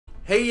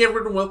Hey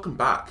everyone, welcome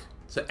back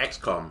to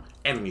XCOM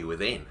Enemy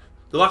Within.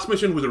 The last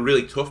mission was a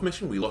really tough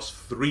mission. We lost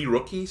 3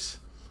 rookies,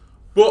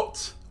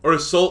 but our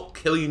assault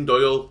Killian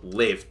Doyle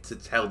lived to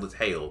tell the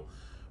tale,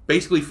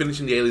 basically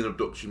finishing the alien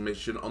abduction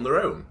mission on their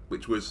own,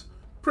 which was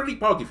pretty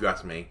pog if you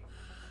ask me.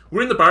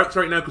 We're in the barracks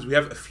right now because we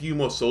have a few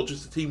more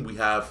soldiers to team. We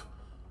have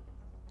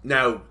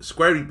now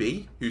Squarey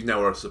B, who's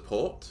now our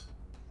support.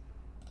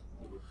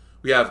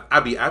 We have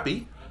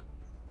Abby,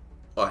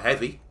 or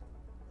Heavy.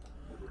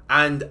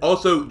 And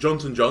also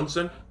Johnson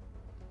Johnson,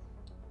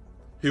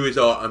 who is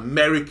our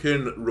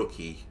American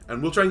rookie.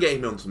 And we'll try and get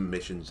him on some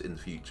missions in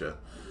the future.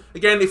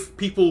 Again, if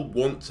people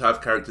want to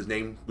have characters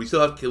named, we still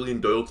have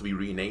Killian Doyle to be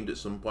renamed at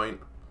some point.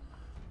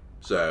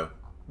 So,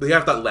 we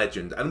have that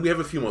legend. And we have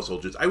a few more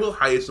soldiers. I will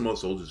hire some more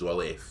soldiers as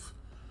well if,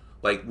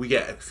 like, we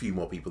get a few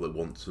more people that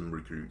want some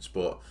recruits.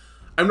 But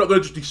I'm not going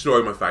to just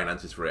destroy my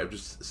finances for it. I'm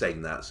just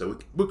saying that. So,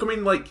 we're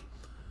coming, like...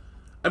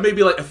 and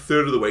maybe like a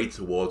third of the way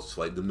towards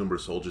like the number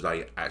of soldiers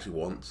I actually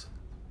want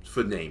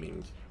for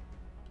naming.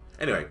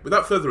 Anyway,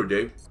 without further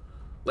ado,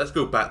 let's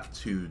go back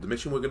to the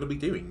mission we're going to be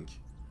doing.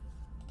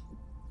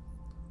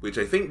 Which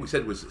I think we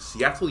said was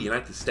Seattle,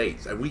 United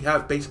States. And we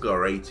have basically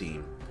our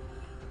A-team.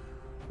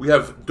 We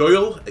have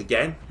Doyle,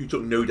 again, who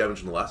took no damage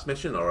in the last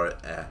mission, or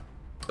our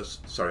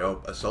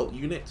assault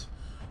unit.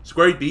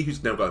 Squarey B,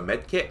 who's now got a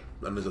med kit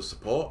and as a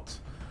support.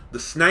 The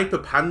Sniper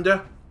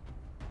Panda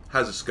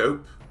has a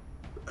scope.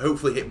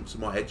 Hopefully hit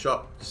some more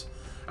headshots.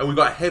 And we've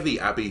got a Heavy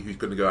Abby who's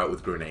going to go out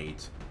with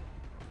grenade.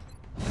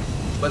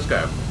 Let's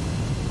go.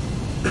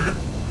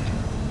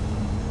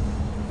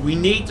 We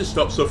need to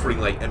stop suffering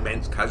like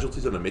immense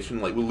casualties on a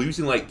mission. Like we're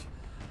losing like,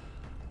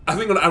 I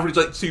think on average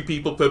like 2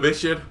 people per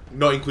mission.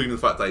 Not including the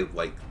fact that I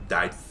like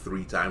died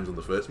 3 times on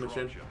the first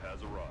mission.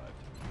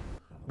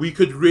 We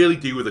could really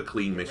do with a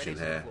clean mission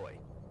here.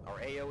 Our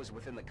AO is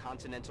within the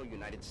continental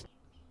United States.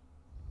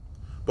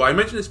 But I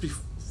mentioned this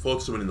before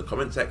to someone in the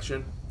comment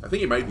section. I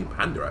think it might have been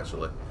Panda,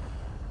 actually.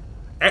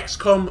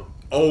 XCOM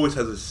always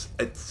has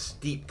a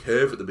steep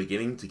curve at the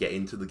beginning to get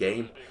into the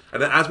game.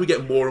 And then as we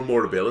get more and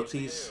more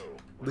abilities,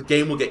 the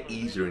game will get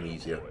easier and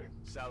easier.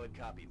 Solid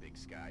copy, Big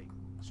Sky.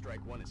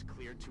 Strike 1 is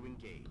cleared to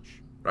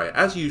engage. Right,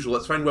 as usual,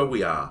 let's find where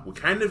we are. We're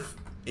kind of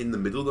in the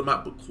middle of the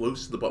map, but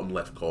close to the bottom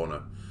left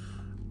corner.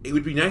 It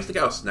would be nice to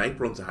get our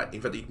sniper onto high...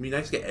 in fact, it would be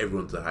nice to get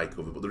everyone to high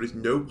cover, but there is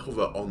no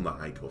cover on the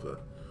high cover,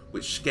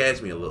 which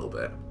scares me a little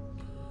bit.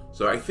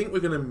 So I think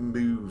we're going to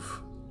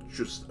move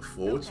just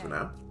forwards for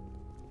now.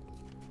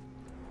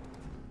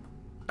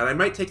 And I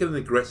might take an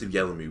aggressive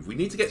yellow move. We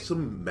need to get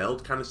some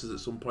meld canisters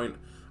at some point.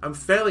 I'm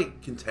fairly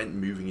content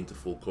moving into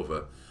full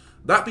cover.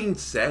 That being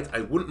said,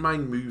 I wouldn't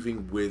mind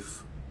moving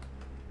with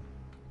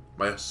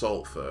my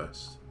assault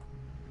first.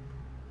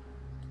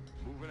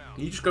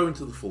 Can you just go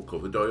into the full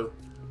cover, Doyle?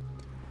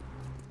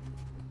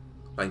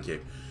 Thank you.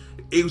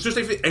 It was just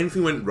if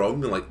anything went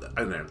wrong, and like,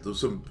 I don't know, there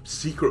was some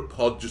secret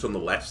pod just on the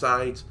left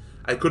side,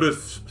 I could have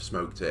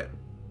smoked it.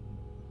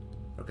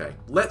 Okay,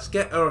 let's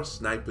get our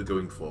sniper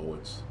going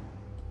forwards.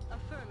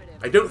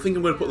 I don't think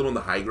I'm going to put them on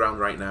the high ground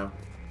right now.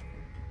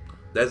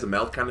 There's a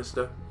meld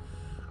canister.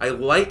 I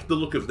like the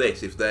look of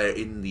this if they're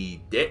in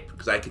the dip,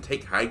 because I can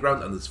take high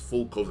ground and there's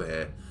full cover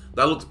here.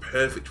 That looks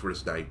perfect for a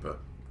sniper.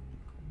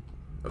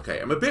 Okay,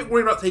 I'm a bit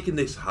worried about taking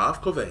this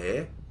half cover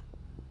here,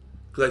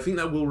 because I think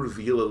that will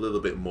reveal a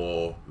little bit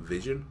more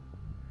vision.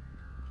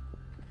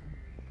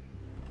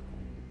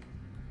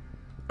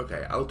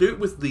 Okay, I'll do it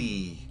with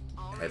the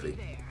Heavy.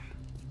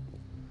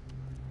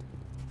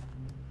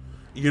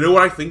 You know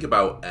what I think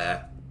about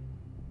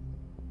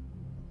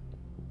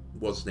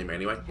what's his name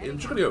anyway? I'm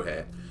just gonna go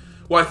here.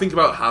 What I think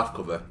about half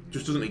cover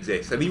just doesn't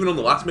exist. And even on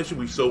the last mission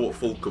we saw what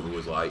full cover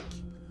was like,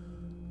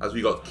 as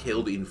we got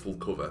killed in full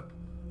cover.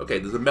 Okay,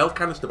 there's a meld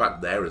canister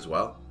back there as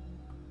well.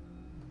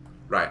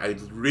 Right,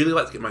 I'd really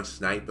like to get my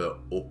sniper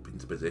up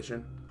into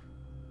position.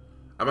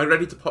 Am I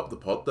ready to pop the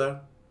pod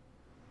there?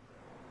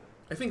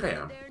 I think I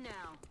am. There now.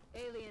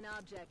 Alien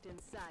object in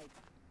sight.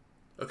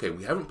 Okay,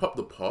 we haven't popped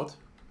the pod,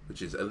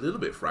 which is a little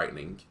bit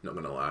frightening, not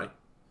gonna lie.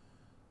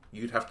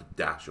 You'd have to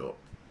dash up.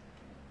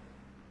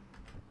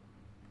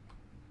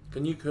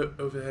 Can you cut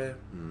over here?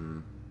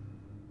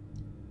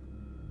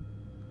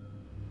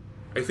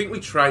 I think we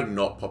try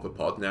not pop a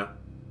pod now.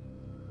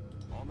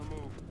 On the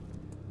move.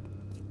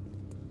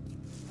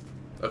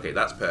 Okay,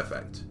 that's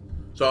perfect.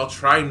 So I'll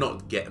try not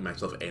to get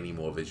myself any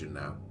more vision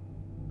now.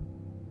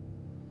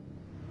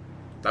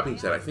 That being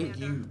said, I think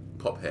you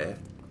pop here.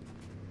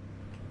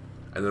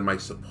 And then my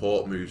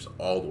support moves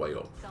all the way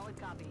up. Solid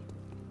copy.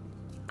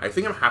 I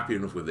think I'm happy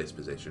enough with this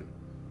position.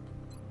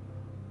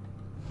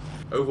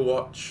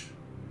 Overwatch.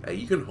 Hey,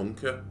 you can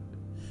hunker.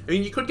 I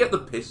mean, you could get the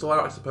pistol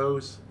out, I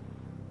suppose.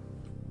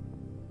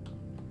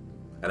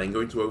 And then go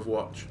into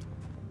Overwatch.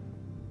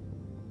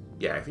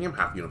 Yeah, I think I'm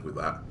happy enough with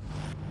that.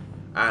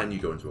 And you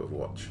go into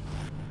Overwatch.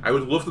 I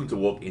would love them to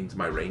walk into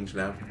my range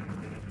now.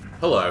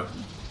 Hello.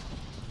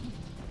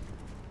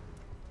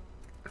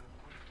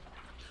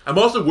 I'm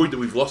also worried that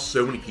we've lost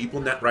so many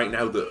people right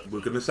now that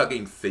we're going to start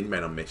getting thin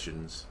men on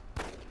missions.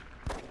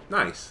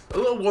 Nice. A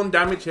little 1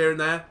 damage here and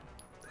there.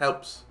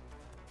 Helps.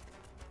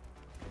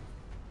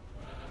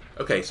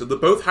 Okay, so they're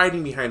both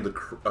hiding behind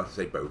the... I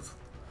say both.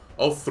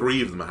 All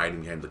three of them are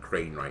hiding behind the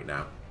crane right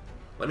now.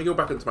 Let me go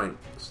back into my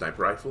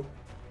sniper rifle.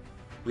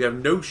 We have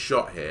no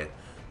shot here.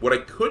 What I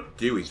could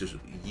do is just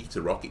yeet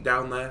a rocket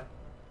down there.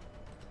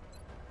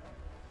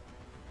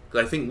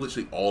 Because I think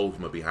literally all of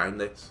them are behind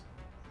this.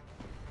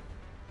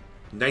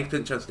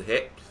 90% chance to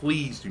hit.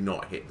 Please do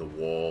not hit the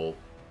wall.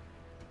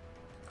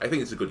 I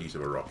think it's a good use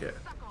of a rocket.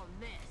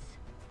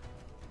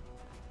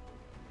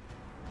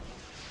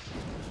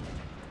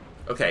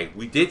 Okay,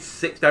 we did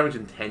 6 damage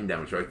and 10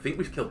 damage, so I think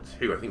we've killed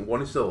 2. I think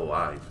 1 is still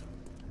alive.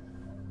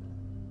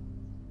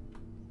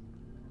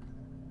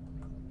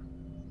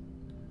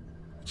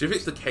 So if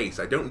it's the case,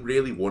 I don't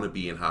really want to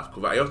be in half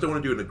cover. I also don't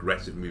want to do an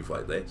aggressive move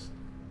like this.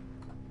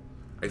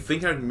 I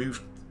think I'd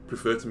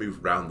prefer to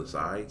move round the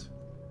side.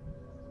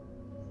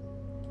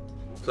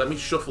 So let me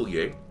shuffle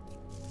you.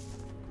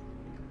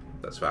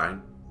 That's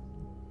fine.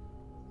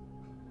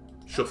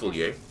 Shuffle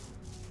you.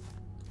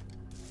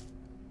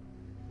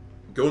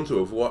 Go into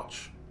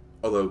Overwatch.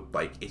 Although,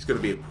 like, it's going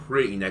to be a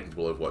pretty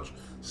negligible Overwatch.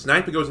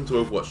 Sniper goes into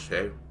Overwatch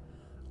too.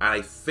 And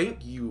I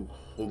think you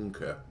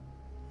hunker.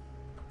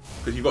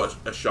 Because you've got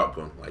a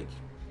shotgun. Like,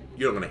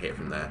 you're not going to hit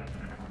from there.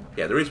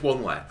 Yeah, there is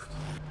 1 left.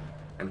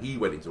 And he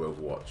went into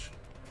Overwatch.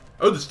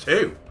 Oh, there's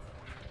 2.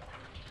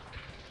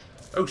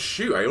 Oh,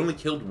 shoot. I only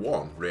killed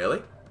 1.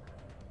 Really?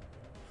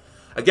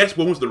 I guess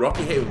 1 was the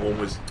rocket hit and 1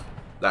 was...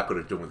 That could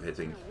have done with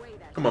hitting.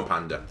 Come on,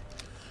 Panda.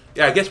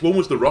 Yeah, I guess 1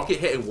 was the rocket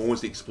hit and 1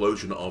 was the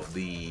explosion of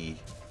the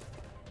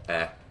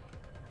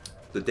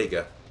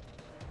digger.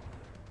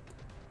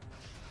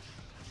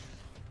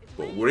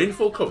 But we're in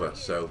full cover,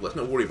 so let's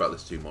not worry about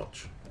this too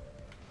much.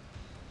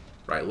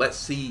 Right, let's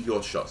see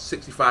your shots.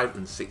 65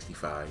 and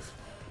 65.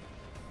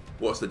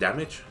 What's the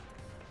damage?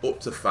 Up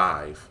to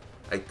 5.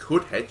 I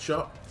could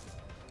headshot.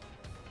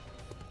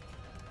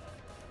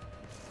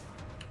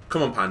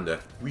 Come on,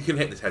 Panda. We can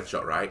hit this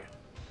headshot, right?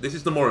 This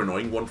is the more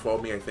annoying one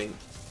for me, I think.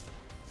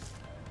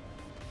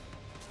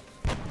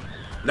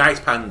 Nice,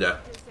 Panda.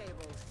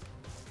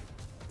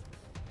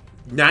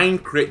 9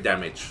 crit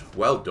damage.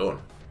 Well done.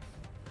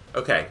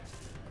 Okay.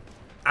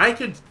 I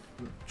could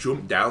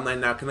jump down there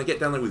now. Can I get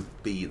down there with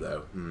B,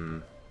 though?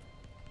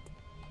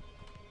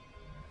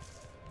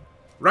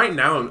 Right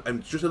now,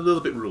 I'm just a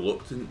little bit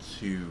reluctant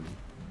to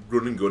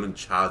run and gun and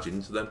charge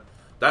into them.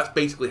 That's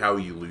basically how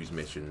you lose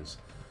missions.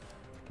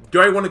 Do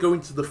I want to go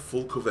into the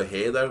full cover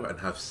here, though, and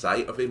have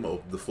sight of him,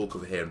 or the full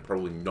cover here and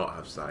probably not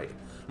have sight?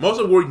 I'm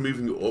also worried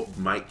moving it up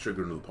might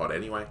trigger another pod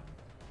anyway.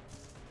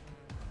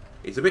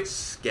 It's a bit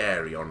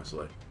scary,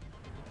 honestly.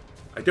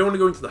 I don't want to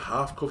go into the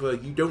half cover.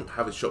 You don't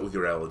have a shot with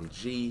your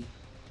LMG.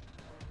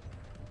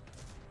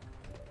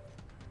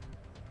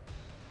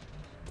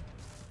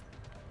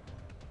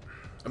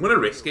 I'm going to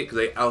risk it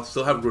because I'll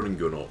still have run and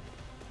gun up.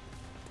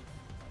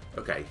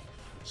 Okay.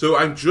 So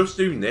I'm just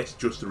doing this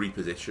just to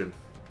reposition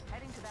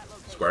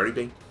Squarey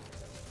B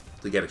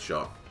to get a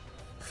shot.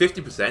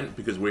 50%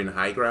 because we're in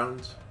high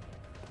ground.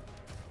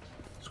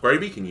 Squarey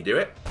B, can you do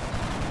it?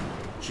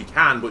 She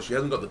can, but she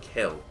hasn't got the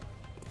kill.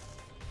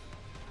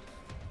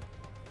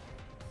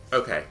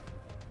 Okay.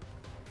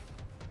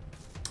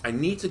 I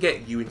need to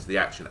get you into the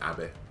action,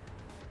 Abby.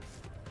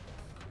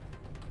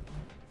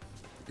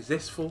 Is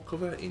this full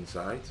cover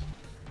inside?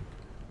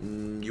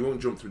 You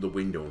won't jump through the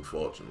window,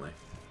 unfortunately.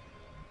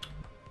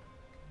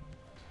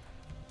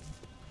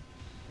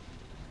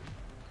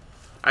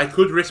 I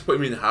could risk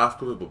putting him in half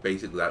cover, but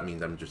basically that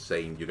means I'm just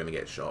saying you're going to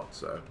get shot,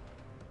 so...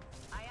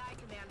 Aye, aye,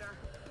 Commander.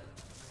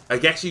 I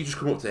guess you just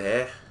come up to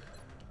here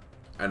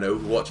and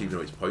Overwatch, even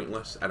though it's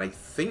pointless. And I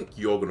think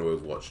you're going to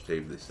Overwatch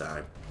too this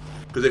time.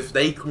 Because if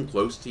they come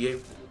close to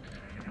you,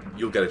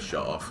 you'll get a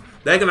shot off.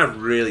 They're going to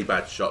have really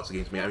bad shots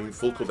against me. I mean,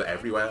 full cover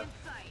everywhere.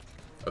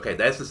 Okay,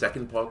 there's the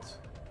second pod.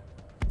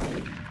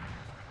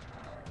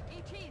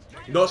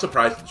 Not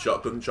surprised the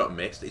shotgun shot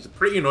missed. It's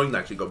pretty annoying that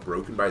actually got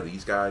broken by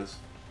these guys.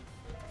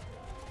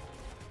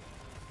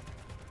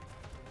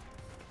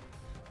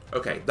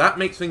 Okay, that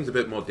makes things a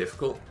bit more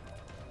difficult.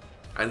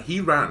 And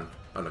he ran.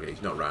 Oh, no, okay,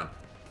 he's not ran.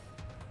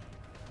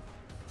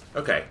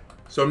 Okay,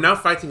 so I'm now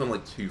fighting on,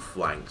 like, 2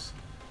 flanks.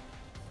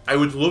 I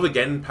would love,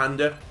 again,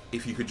 Panda,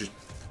 if you could just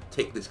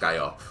tick this guy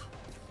off.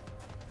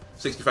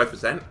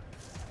 65%?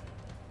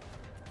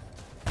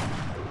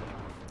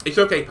 It's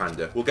okay,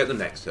 Panda. We'll get them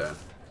next turn.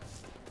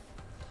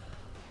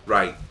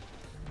 Right.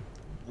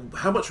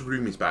 How much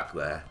room is back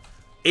there?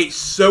 It's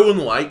so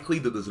unlikely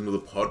that there's another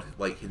pod,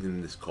 like, hidden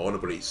in this corner,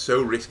 but it's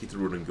so risky to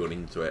run and gun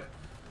into it.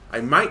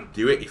 I might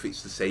do it if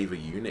it's to save a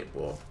unit,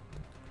 but...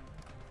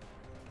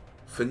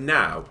 For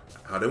now...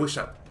 I wish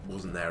that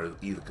wasn't there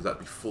either, because that'd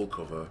be full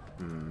cover.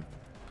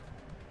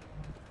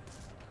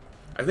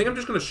 I think I'm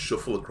just going to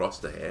shuffle across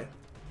to here.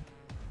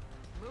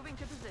 Moving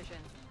to position.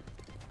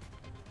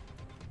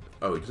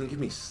 Oh, it doesn't give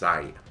me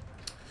sight.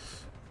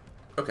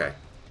 Okay.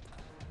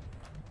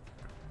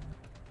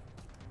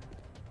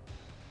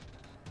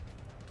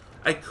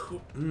 I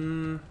could...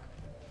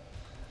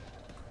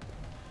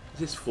 Is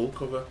this full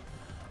cover?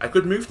 I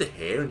could move to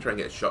here and try and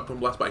get a shotgun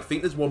blast, but I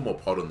think there's one more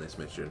pod on this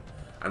mission.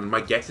 And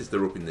my guess is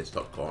they're up in this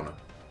top corner.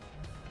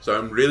 So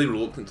I'm really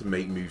reluctant to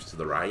make moves to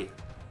the right.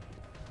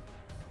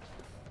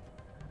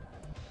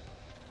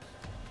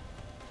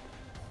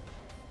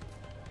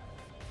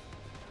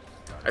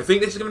 I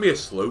think this is going to be a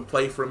slow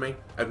play from me.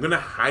 I'm going to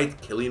hide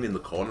Killian in the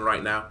corner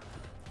right now.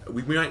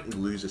 We might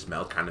lose this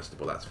Mel canister,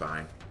 but that's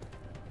fine.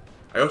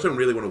 I also don't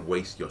really want to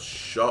waste your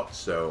shot,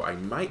 so I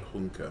might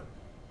hunker.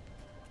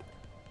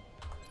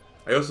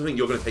 I also think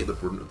you're going to take the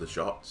brunt of the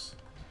shots.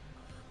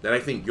 Then I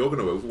think you're going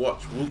to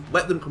overwatch. We'll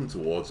let them come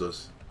towards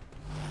us.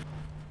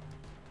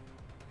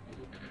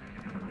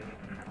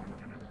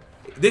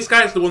 This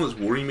guy's the one that's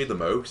worrying me the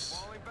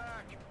most.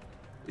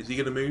 Is he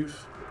going to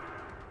move?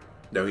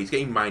 No, he's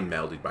getting mind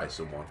melded by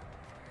someone.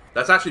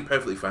 That's actually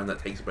perfectly fine. That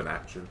takes up an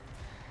action.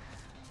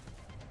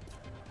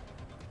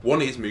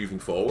 One is moving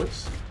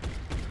forwards.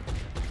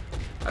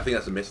 I think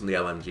that's a miss on the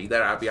LMG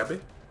there, Abby. No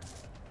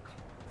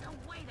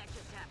way that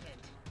just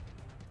happened.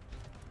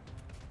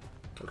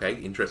 Okay,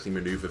 interesting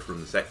maneuver from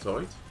the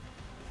Sectoid.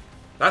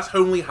 That's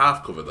only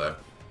half cover, though.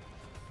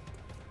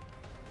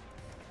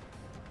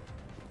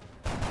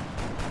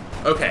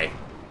 Okay.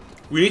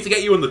 We need to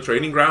get you on the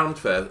training ground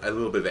for a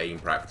little bit of aim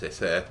practice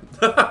here.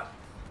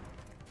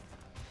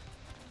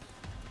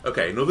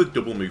 Okay, another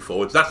double move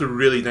forwards. That's a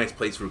really nice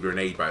place for a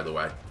grenade, by the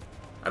way.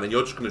 And then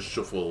you're just going to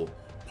shuffle,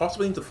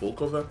 possibly into full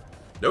cover.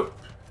 Nope.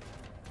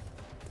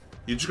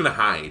 You're just going to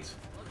hide.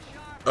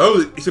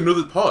 Oh, it's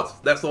another pod.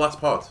 That's the last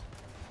pod.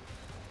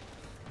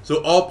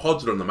 So all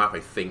pods are on the map, I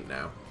think,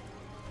 now.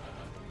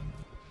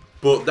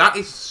 But that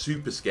is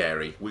super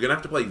scary. We're going to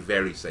have to play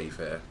very safe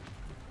here.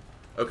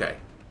 Okay.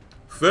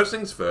 First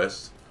things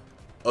first.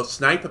 A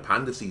sniper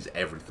panda sees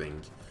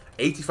everything.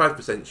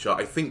 85% shot.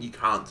 I think you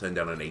can't turn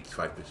down an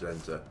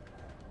 85%er.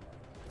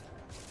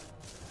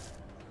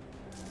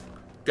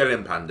 Get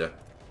in, panda.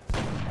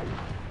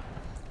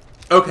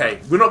 Okay,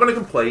 we're not going to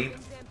complain,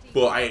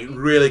 but I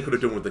really could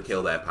have done with the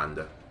kill there,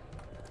 panda.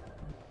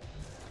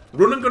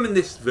 Run and gun in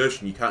this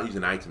version, you can't use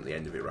an item at the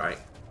end of it, right?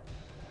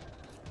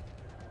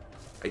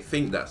 I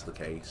think that's the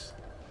case.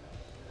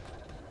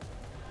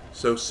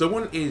 So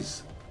someone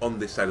is on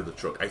this side of the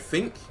truck. I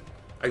think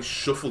I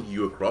shuffle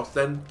you across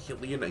then,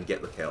 Killian, and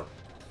get the kill.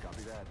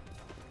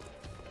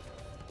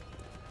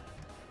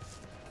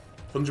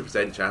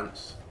 100%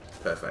 chance.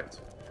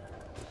 Perfect.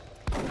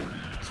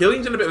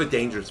 Killian's in a bit of a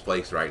dangerous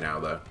place right now,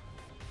 though.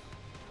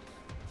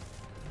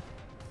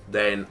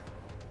 Then,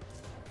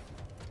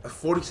 a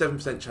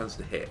 47% chance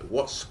to hit.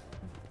 What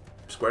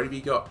square have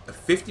you got? A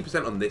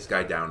 50% on this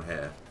guy down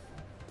here.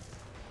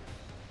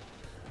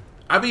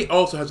 Abby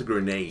also has a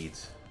grenade.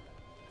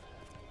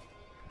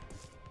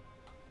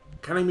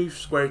 Can I move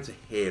square to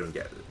here and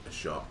get a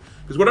shot?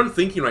 Because what I'm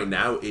thinking right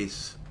now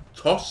is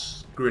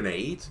toss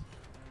grenade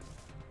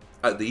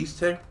at these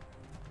two,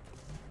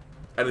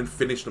 and then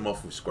finish them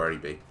off with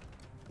Squarey B.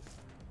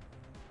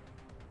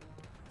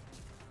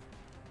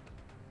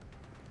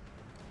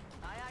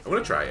 I'm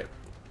going to try it.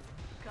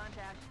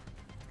 Contact.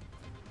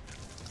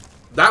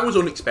 That was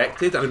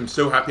unexpected, and I'm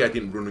so happy I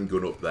didn't run and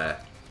gun up there.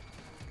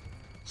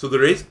 So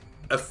there is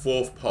a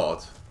fourth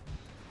pod.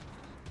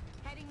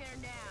 Heading there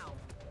now.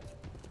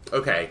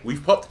 Okay,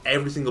 we've popped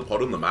every single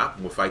pod on the map,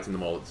 and we're fighting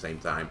them all at the same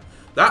time.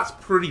 That's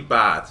pretty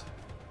bad.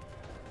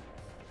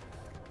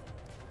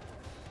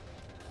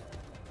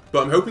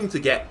 But I'm hoping to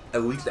get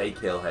at least a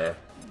kill here.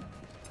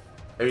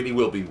 I mean, it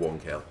will be one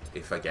kill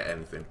if I get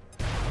anything.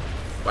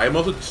 But I'm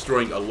also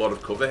destroying a lot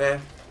of cover here.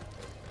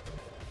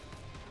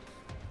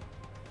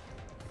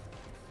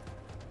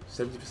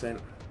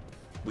 70%.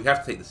 We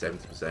have to take the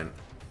 70%.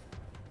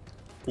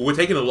 But we're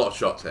taking a lot of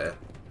shots here.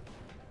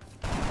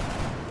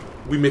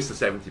 We missed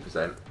the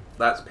 70%.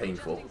 That's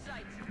painful.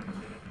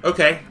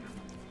 Okay.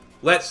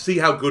 Let's see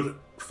how good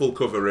full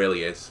cover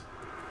really is.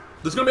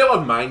 There's going to be a lot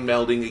of mind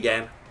melding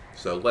again.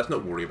 So let's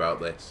not worry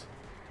about this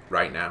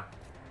right now.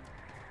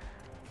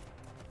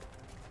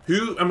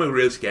 Who am I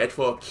really scared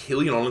for?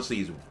 Killian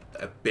honestly is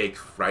a big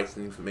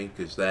frightening for me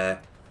because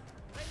they're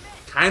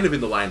kind of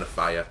in the line of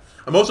fire.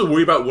 I'm also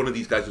worried about one of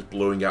these guys just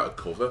blowing out a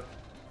cover.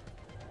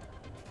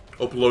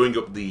 Or blowing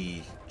up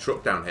the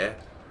truck down here.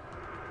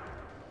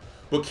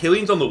 But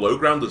Killian's on the low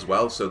ground as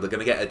well, so they're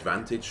going to get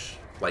advantage,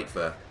 like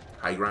for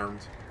high ground.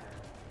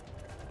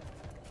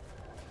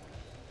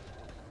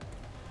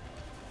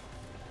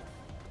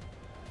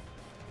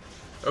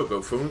 Oh,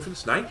 go for the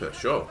sniper,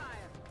 sure.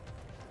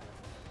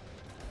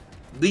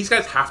 These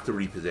guys have to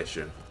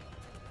reposition.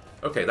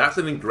 Okay, that's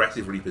an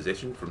aggressive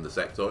reposition from the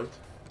Sectoid.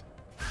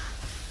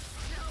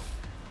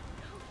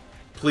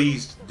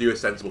 Please do a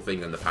sensible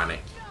thing in the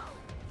panic.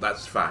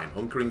 That's fine.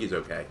 Hunkering is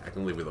okay. I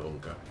can live with a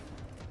hunker.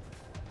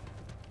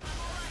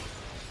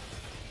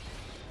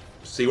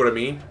 See what I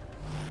mean?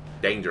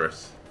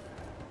 Dangerous.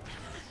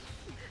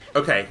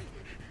 Okay.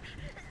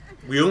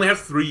 We only have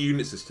 3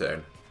 units this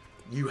turn.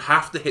 You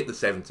have to hit the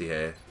 70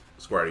 here,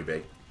 Squarey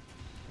B.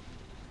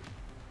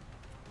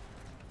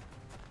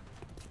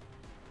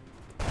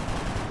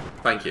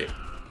 Thank you.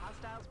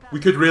 We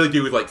could really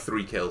do with like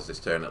 3 kills this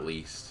turn at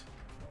least.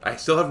 I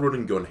still have run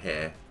and gun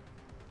here.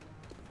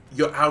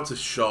 You're out of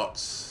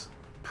shots,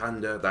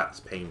 Panda. That's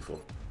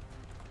painful.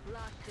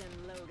 Locked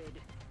and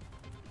loaded.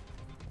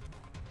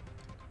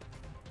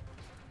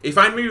 If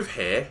I move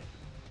here,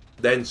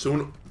 then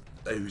someone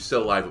who's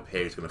still alive up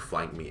here is going to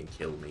flank me and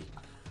kill me.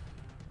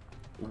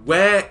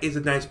 Where is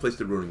a nice place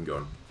to run and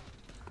gun?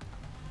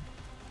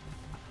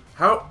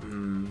 How?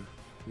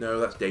 No,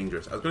 that's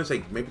dangerous. I was going to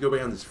say, maybe go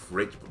behind this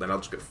fridge, but then I'll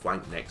just get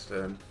flanked next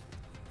turn.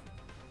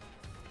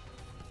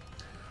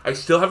 I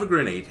still have a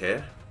grenade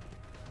here.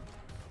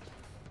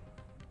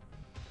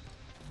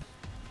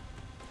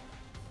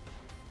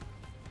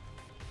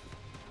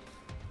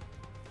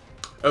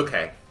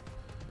 Okay.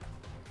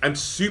 I'm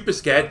super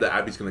scared that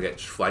Abby's going to get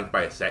flanked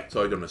by a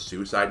sectoid on a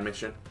suicide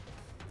mission.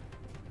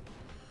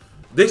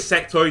 This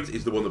sectoid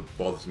is the one that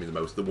bothers me the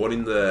most. The one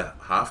in the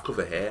half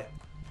cover here.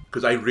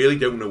 Because I really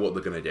don't know what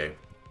they're going to do.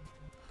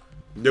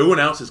 No one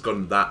else has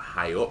gone that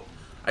high up.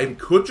 I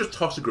could just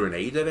toss a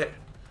grenade at it.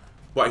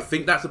 But I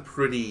think that's a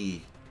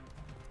pretty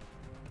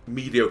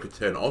mediocre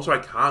turn. Also, I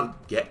can't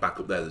get back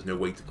up there. There's no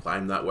way to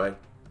climb that way.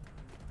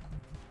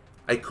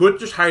 I could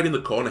just hide in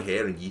the corner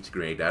here and yeet a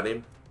grenade at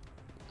him.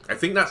 I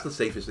think that's the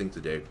safest thing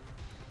to do.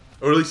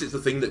 Or at least it's the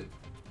thing that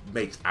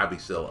makes Abby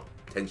still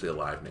potentially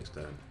alive next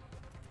turn.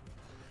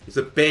 It's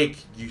a big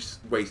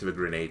waste of a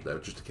grenade, though,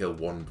 just to kill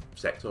one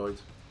sectoid.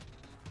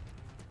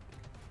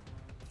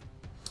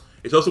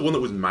 It's also one that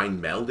was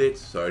mind-melded,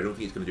 so I don't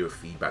think it's going to do a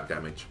feedback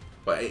damage.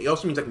 But it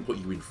also means I can put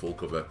you in full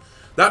cover.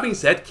 That being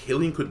said,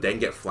 Killian could then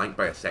get flanked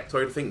by a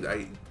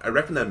sectoid. I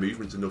reckon their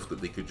movement's enough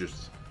that they could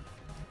just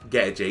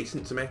get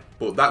adjacent to me.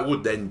 But that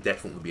would then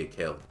definitely be a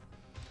kill.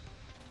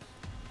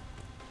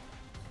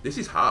 This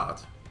is hard.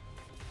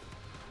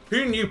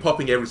 Who knew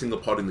popping every single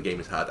pod in the game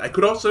is hard? I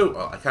could also...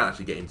 Oh, I can't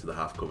actually get into the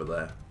half cover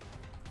there.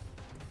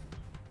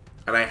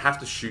 And I have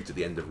to shoot at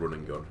the end of run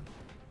and gun.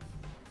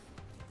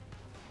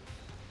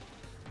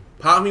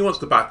 Part of me wants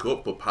to back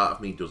up, but part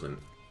of me doesn't.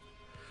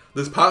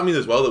 There's part of me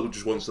as well that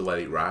just wants to let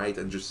it ride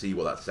and just see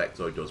what that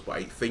sectoid does, but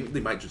I think they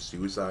might just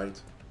suicide.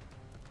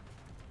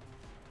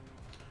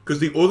 Because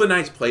the other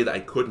nice play that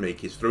I could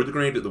make is throw the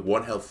grenade at the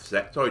 1 health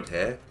sectoid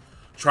here,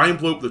 try and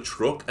blow up the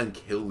truck and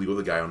kill the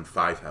other guy on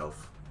 5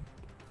 health.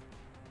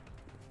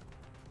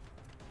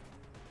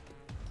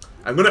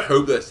 I'm going to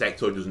hope that a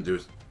sectoid doesn't do...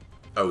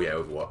 Oh yeah,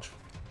 Overwatch.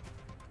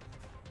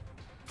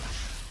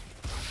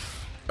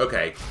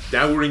 Okay,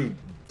 now we're in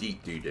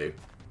deep doo-doo.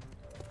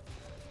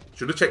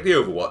 Should have checked the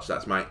Overwatch,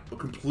 that's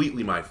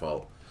completely my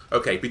fault.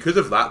 Okay, because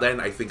of that then,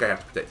 I think I have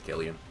to protect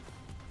Killian.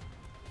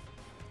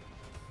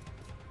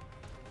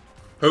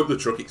 Hope the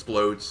truck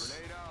explodes.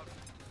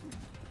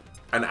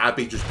 And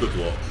Abby, just good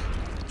luck.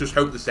 Just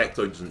hope the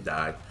sectoid doesn't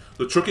die.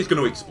 The truck is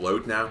going to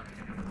explode now.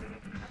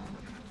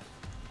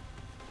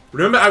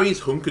 Remember, Abby's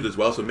hunkered as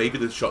well, so maybe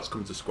the shots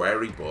come to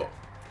squarey, but...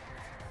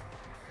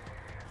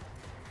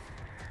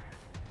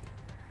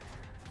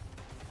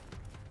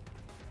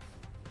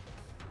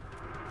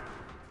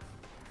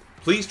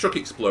 Please truck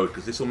explode,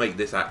 because this will make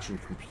this action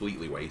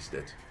completely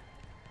wasted.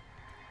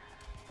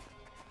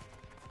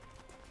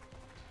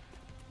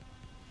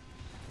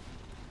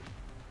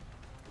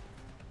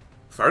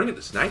 Firing at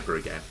the sniper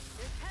again.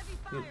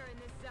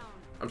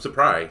 I'm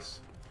surprised.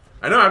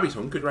 I know Abby's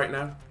hunkered right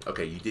now.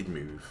 Okay, you did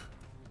move.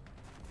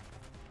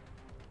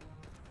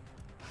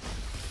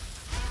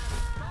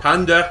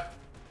 Panda,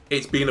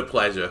 it's been a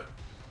pleasure.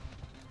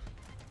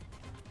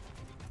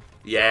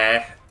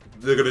 Yeah,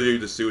 they're going to do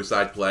the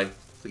suicide play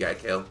to get a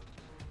kill.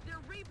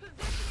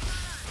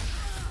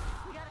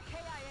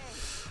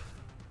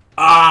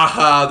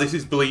 Ah, this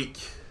is bleak.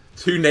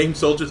 2 named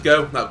soldiers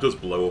go. That does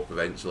blow up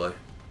eventually.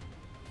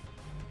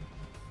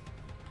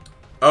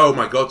 Oh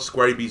my god,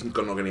 Squarey B's not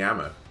got any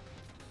ammo.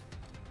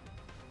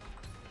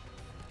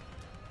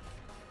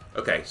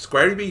 Okay,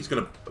 Squarey B's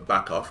going to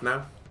back off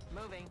now.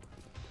 Moving.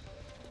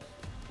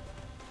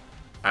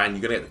 And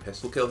you're going to get the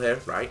pistol kill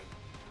here, right?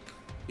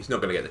 He's not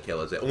going to get the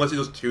kill, is it? Unless he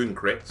does 2 in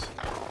crits.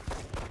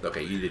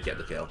 Okay, you did get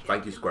the kill.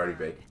 Thank you, Squarey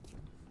B.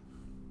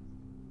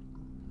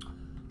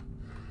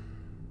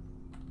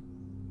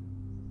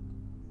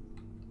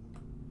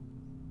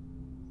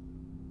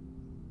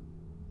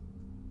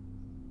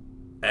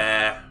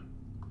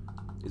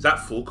 Is that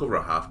full cover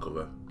or half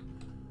cover?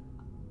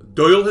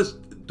 Doyle has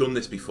done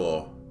this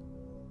before.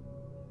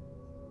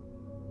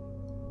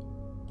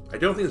 I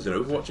don't think there's an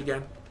Overwatch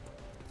again.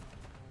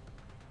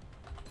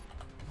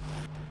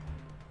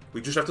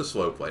 We just have to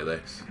slow play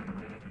this.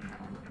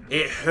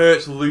 It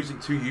hurts losing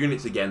 2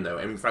 units again, though.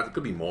 I mean, in fact, it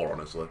could be more,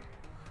 honestly.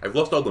 I've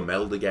lost all the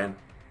meld again.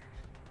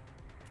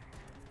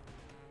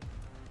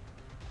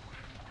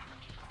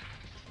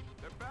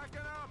 They're backing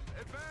up.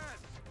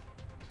 Advance.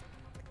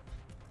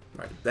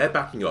 Right, they're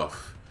backing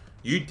off.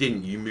 You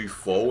didn't. You moved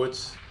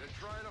forwards.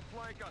 They're trying to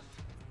flank us.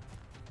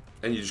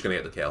 And you're just going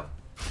to get the kill.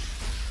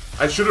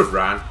 I should have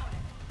ran.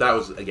 That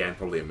was, again,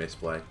 probably a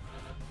misplay.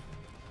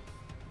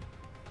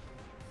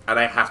 And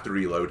I have to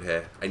reload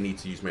here. I need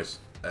to use my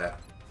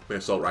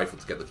assault rifle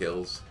to get the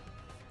kills.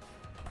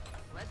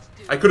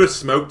 I could have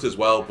smoked as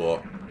well,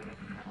 but...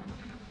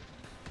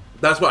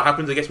 That's what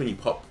happens, I guess, when you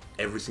pop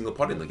every single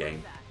pod in the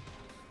game.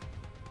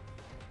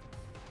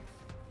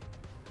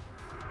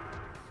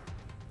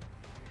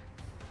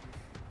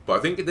 But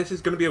I think this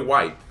is going to be a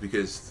wipe,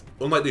 because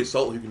unlike the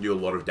assault who can do a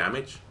lot of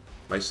damage,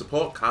 my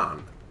support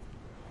can't.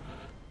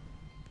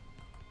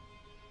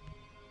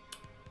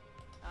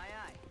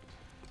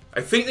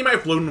 I think they might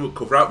have blown the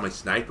cover out my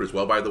sniper as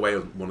well, by the way,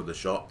 on one of the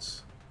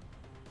shots.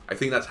 I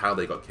think that's how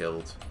they got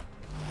killed.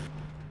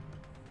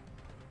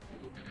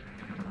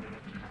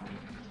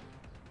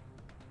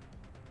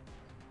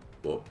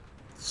 But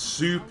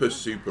super,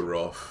 super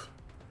rough.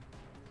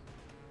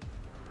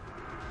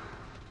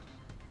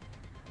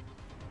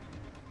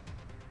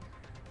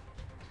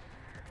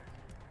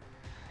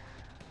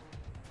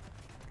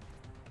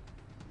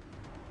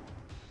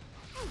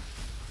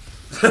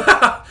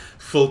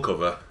 Full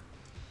cover.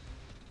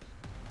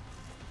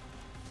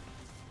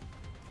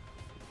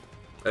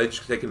 Are they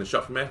just taking a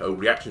shot from me? Oh,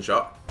 reaction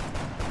shot.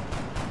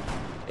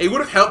 It would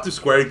have helped if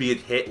Square B had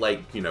hit,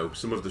 like, you know,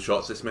 some of the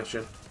shots this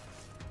mission.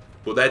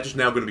 But they're just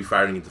now going to be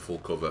firing into full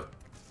cover.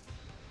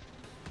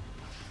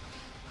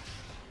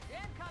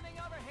 Incoming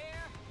over here.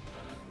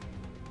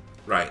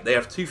 Right, they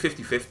have two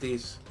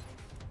 50-50s.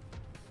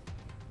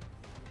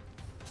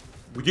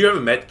 We do have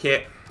a med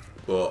kit,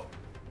 but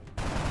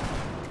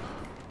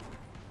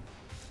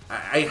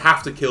I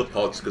have to kill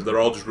pods because they're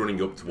all just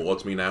running up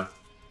towards me now.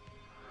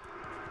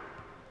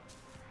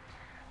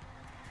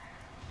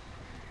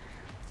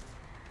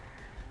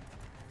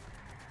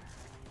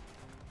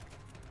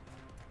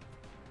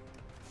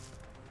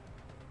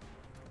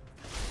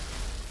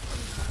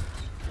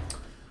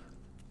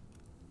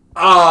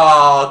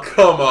 Oh,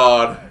 come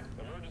on.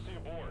 Emergency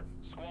aboard.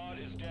 Squad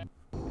is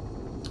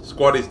dead.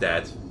 Squad is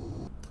dead.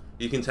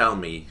 You can tell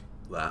me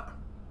that.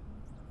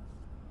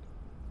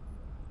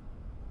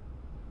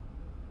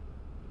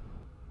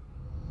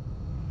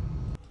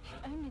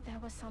 If only there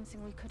was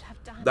something we could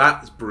have done.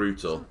 That's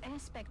brutal. Some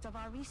aspect of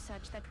our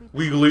research that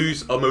We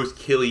lose our most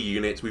killer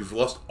units. We've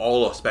lost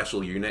all our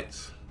special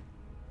units.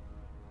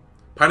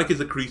 Panic is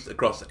increased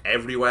across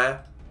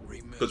everywhere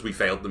because we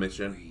failed the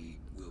mission. We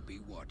will be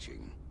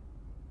watching.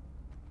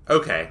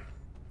 Okay.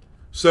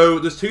 So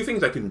there's two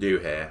things I can do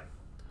here.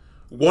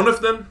 One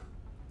of them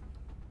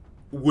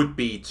would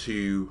be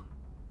to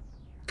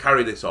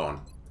carry this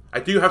on. I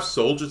do have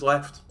soldiers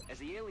left. As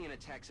the alien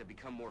attacks have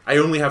become more I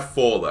only have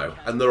 4 though,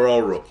 and they're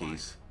all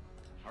rookies.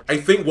 I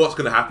think what's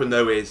going to happen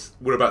though is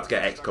we're about to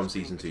get XCOM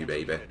Season 2,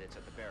 baby.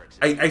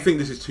 I think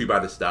this is too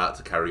bad a start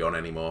to carry on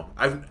anymore.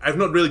 I've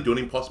not really done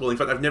Impossible. In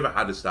fact, I've never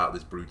had a start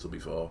this brutal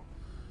before.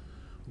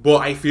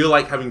 But I feel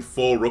like having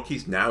 4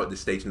 rookies now at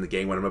this stage in the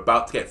game when I'm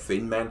about to get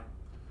thin men,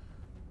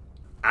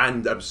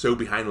 and I'm so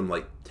behind on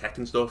like tech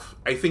and stuff,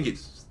 I think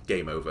it's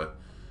game over.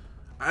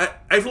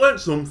 I've learned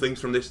some things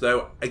from this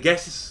though. I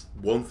guess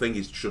one thing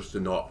is just to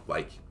not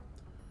like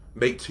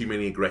make too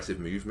many aggressive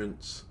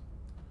movements,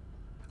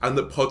 and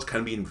that pods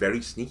can be in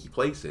very sneaky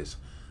places.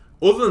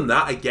 Other than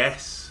that, I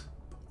guess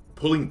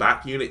pulling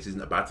back units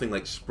isn't a bad thing.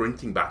 Like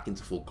sprinting back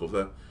into full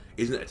cover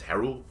isn't a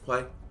terrible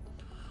play.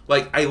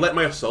 Like I let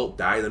my assault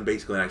die, then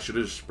basically I should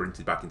have just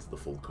sprinted back into the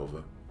full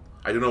cover.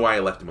 I don't know why I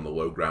left him on the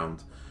low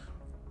ground,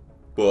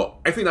 but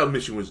I think that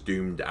mission was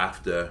doomed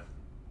after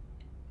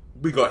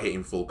we got hit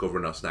in full cover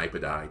and our sniper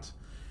died.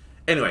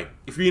 Anyway,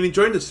 if you've been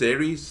enjoying the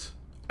series,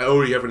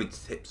 or you have any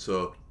tips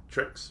or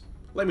tricks,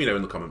 let me know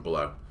in the comment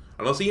below.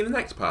 And I'll see you in the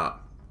next part.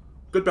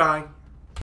 Goodbye.